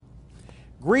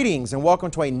Greetings and welcome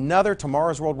to another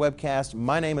Tomorrow's World webcast.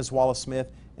 My name is Wallace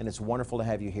Smith and it's wonderful to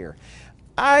have you here.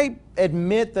 I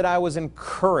admit that I was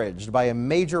encouraged by a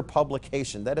major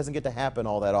publication. That doesn't get to happen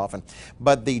all that often.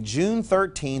 But the June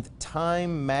 13th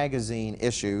Time magazine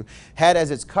issue had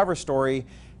as its cover story,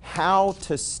 How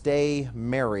to Stay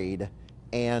Married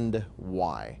and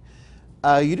Why.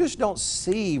 You just don't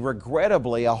see,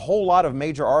 regrettably, a whole lot of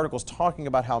major articles talking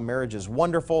about how marriage is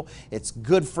wonderful, it's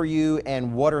good for you,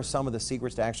 and what are some of the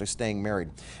secrets to actually staying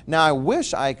married. Now, I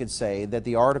wish I could say that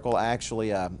the article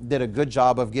actually did a good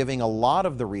job of giving a lot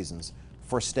of the reasons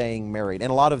for staying married and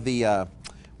a lot of the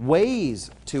ways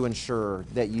to ensure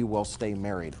that you will stay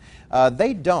married.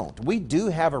 They don't. We do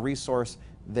have a resource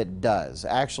that does.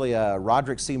 Actually,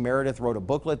 Roderick C. Meredith wrote a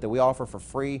booklet that we offer for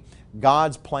free,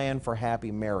 God's Plan for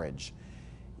Happy Marriage.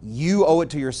 You owe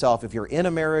it to yourself if you're in a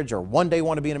marriage or one day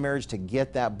want to be in a marriage to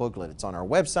get that booklet. It's on our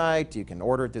website. You can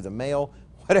order it through the mail,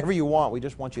 whatever you want. We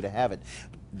just want you to have it.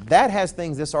 That has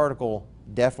things this article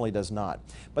definitely does not.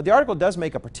 But the article does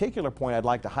make a particular point I'd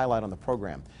like to highlight on the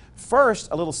program. First,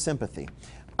 a little sympathy.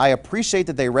 I appreciate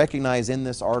that they recognize in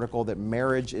this article that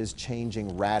marriage is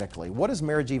changing radically. What does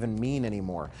marriage even mean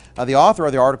anymore? The author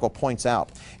of the article points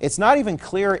out, it's not even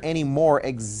clear anymore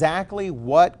exactly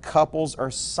what couples are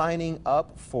signing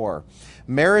up for.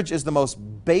 Marriage is the most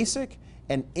basic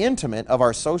and intimate of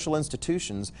our social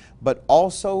institutions, but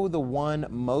also the one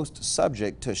most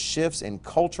subject to shifts in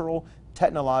cultural,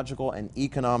 technological, and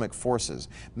economic forces,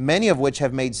 many of which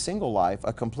have made single life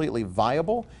a completely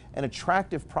viable and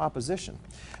attractive proposition.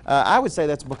 I would say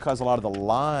that's because a lot of the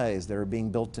lies that are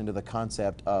being built into the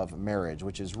concept of marriage,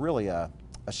 which is really a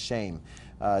shame.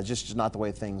 Just not the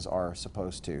way things are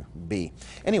supposed to be.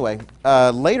 Anyway,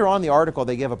 later on in the article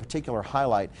they give a particular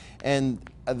highlight, and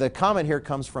the comment here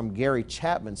comes from Gary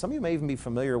Chapman. Some of you may even be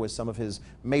familiar with some of his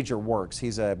major works.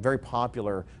 He's a very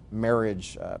popular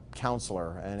marriage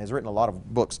counselor and has written a lot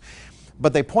of books.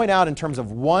 But they point out in terms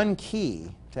of one key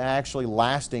to actually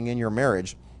lasting in your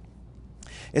marriage,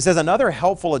 it says another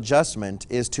helpful adjustment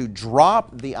is to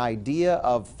drop the idea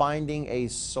of finding a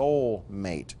soul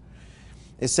mate.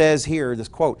 It says here, this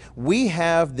quote, we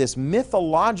have this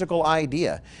mythological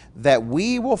idea that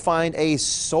we will find a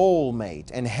soul mate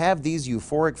and have these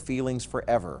euphoric feelings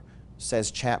forever,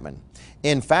 says Chapman.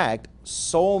 In fact,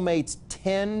 soulmates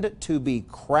tend to be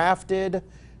crafted,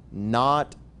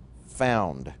 not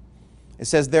found. It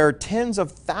says there are tens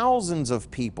of thousands of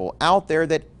people out there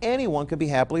that anyone could be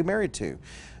happily married to,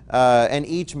 and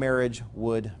each marriage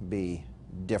would be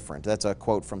different. That's a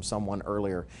quote from someone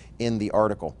earlier in the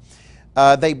article.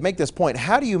 They make this point,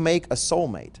 how do you make a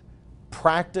soulmate?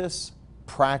 Practice,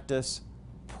 practice,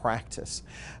 practice.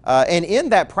 And in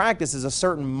that practice is a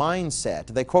certain mindset.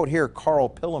 They quote here Carl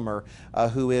Pillemer,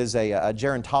 who is a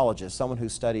gerontologist, someone who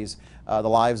studies the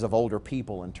lives of older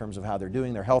people in terms of how they're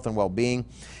doing, their health and well-being.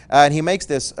 And he makes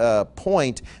this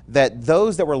point that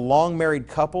those that were long married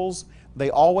couples, they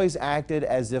always acted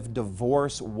as if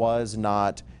divorce was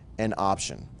not an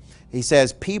option. He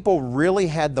says people really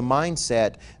had the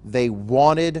mindset they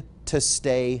wanted to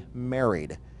stay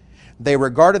married. They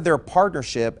regarded their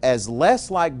partnership as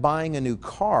less like buying a new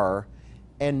car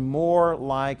and more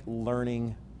like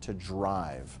learning to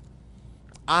drive.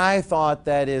 I thought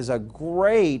that is a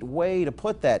great way to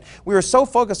put that. We are so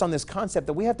focused on this concept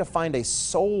that we have to find a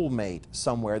soulmate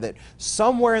somewhere, that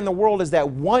somewhere in the world is that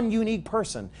one unique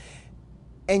person.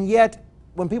 And yet,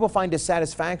 when people find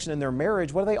dissatisfaction in their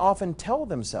marriage, what do they often tell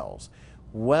themselves?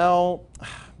 Well,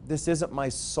 this isn't my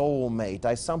soulmate.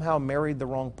 I somehow married the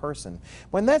wrong person.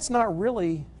 When that's not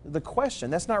really the question.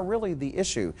 That's not really the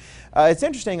issue. It's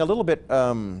interesting, a little bit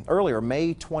earlier,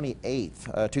 May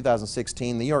 28th,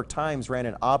 2016, the New York Times ran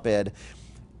an op-ed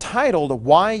titled,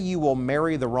 Why You Will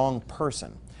Marry the Wrong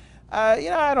Person.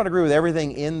 I don't agree with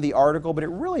everything in the article, but it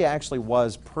really actually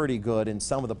was pretty good in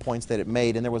some of the points that it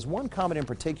made. And there was one comment in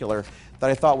particular that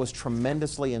I thought was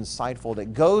tremendously insightful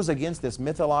that goes against this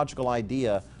mythological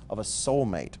idea of a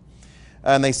soulmate.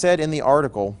 And they said in the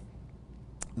article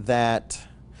that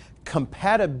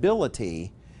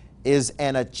compatibility is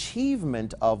an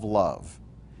achievement of love.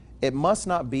 It must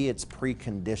not be its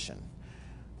precondition.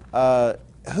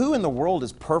 Who in the world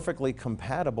is perfectly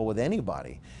compatible with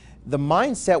anybody? The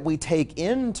mindset we take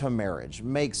into marriage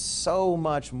makes so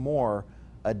much more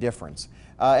a difference.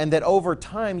 And that over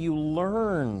time you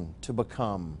learn to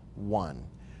become one.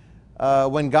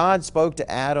 When God spoke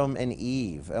to Adam and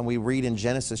Eve, and we read in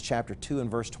Genesis chapter 2 and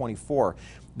verse 24,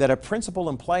 that a principle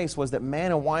in place was that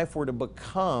man and wife were to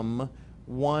become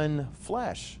one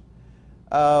flesh.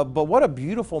 But what a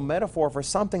beautiful metaphor for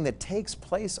something that takes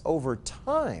place over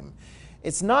time.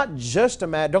 It's not just a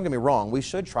matter, don't get me wrong, we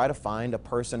should try to find a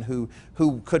person who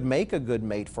could make a good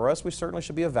mate for us. We certainly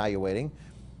should be evaluating.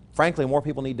 Frankly, more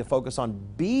people need to focus on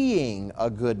being a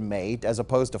good mate as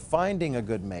opposed to finding a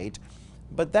good mate.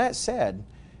 But that said,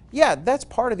 yeah, that's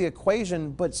part of the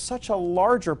equation, but such a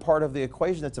larger part of the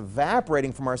equation that's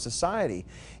evaporating from our society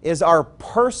is our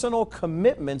personal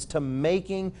commitments to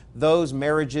making those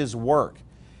marriages work.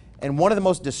 And one of the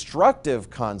most destructive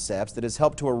concepts that has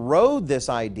helped to erode this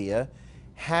idea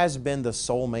has been the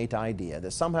soulmate idea,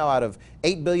 that somehow out of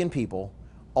 8 billion people,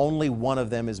 only one of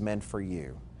them is meant for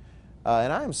you.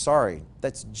 And I am sorry,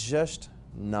 that's just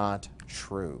not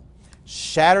true.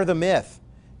 Shatter the myth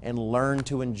and learn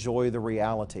to enjoy the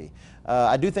reality.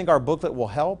 I do think our booklet will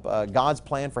help, God's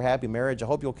Plan for Happy Marriage. I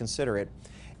hope you'll consider it.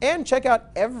 And check out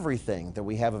everything that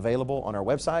we have available on our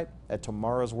website at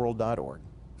tomorrowsworld.org.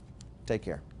 Take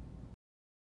care.